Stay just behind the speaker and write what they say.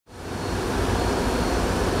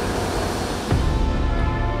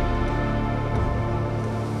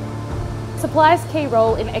Supply's key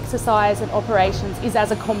role in exercise and operations is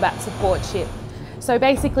as a combat support ship. So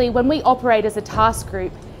basically, when we operate as a task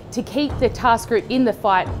group, to keep the task group in the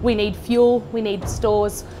fight, we need fuel, we need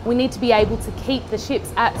stores, we need to be able to keep the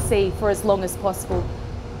ships at sea for as long as possible.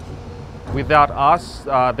 Without us,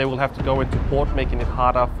 they will have to go into port, making it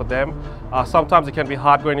harder for them. Sometimes it can be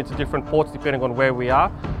hard going into different ports depending on where we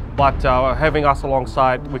are, but having us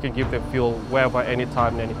alongside, we can give them fuel wherever,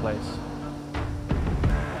 anytime, any place.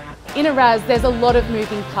 In a RAS, there's a lot of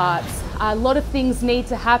moving parts. A lot of things need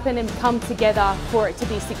to happen and come together for it to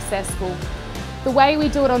be successful. The way we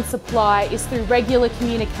do it on Supply is through regular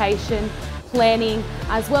communication, planning,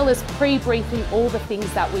 as well as pre-briefing all the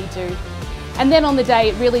things that we do. And then on the day,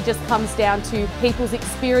 it really just comes down to people's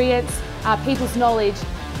experience, people's knowledge,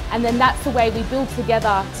 and then that's the way we build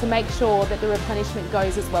together to make sure that the replenishment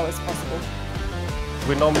goes as well as possible.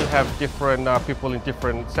 We normally have different people in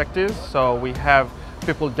different sectors. So we have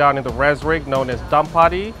people down in the RAS rig known as dump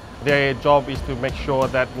party. Their job is to make sure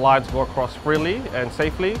that lines go across freely and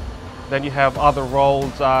safely. Then you have other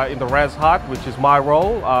roles in the RAS hut, which is my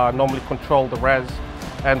role, normally control the RAS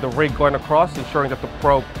and the rig going across, ensuring that the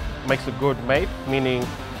probe makes a good mate, meaning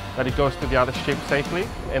that it goes to the other ship safely.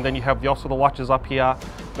 And then you have also the watchers up here,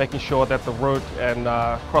 making sure that the route and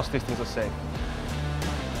cross distance are safe.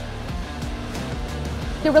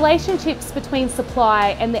 The relationships between Supply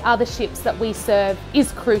and the other ships that we serve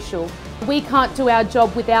is crucial. We can't do our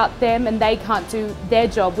job without them and they can't do their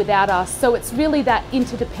job without us. So it's really that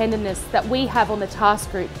interdependence that we have on the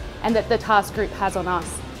task group and that the task group has on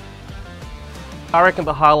us. I reckon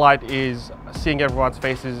the highlight is seeing everyone's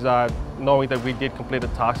faces, knowing that we did complete the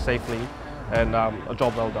task safely and a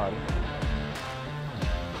job well done.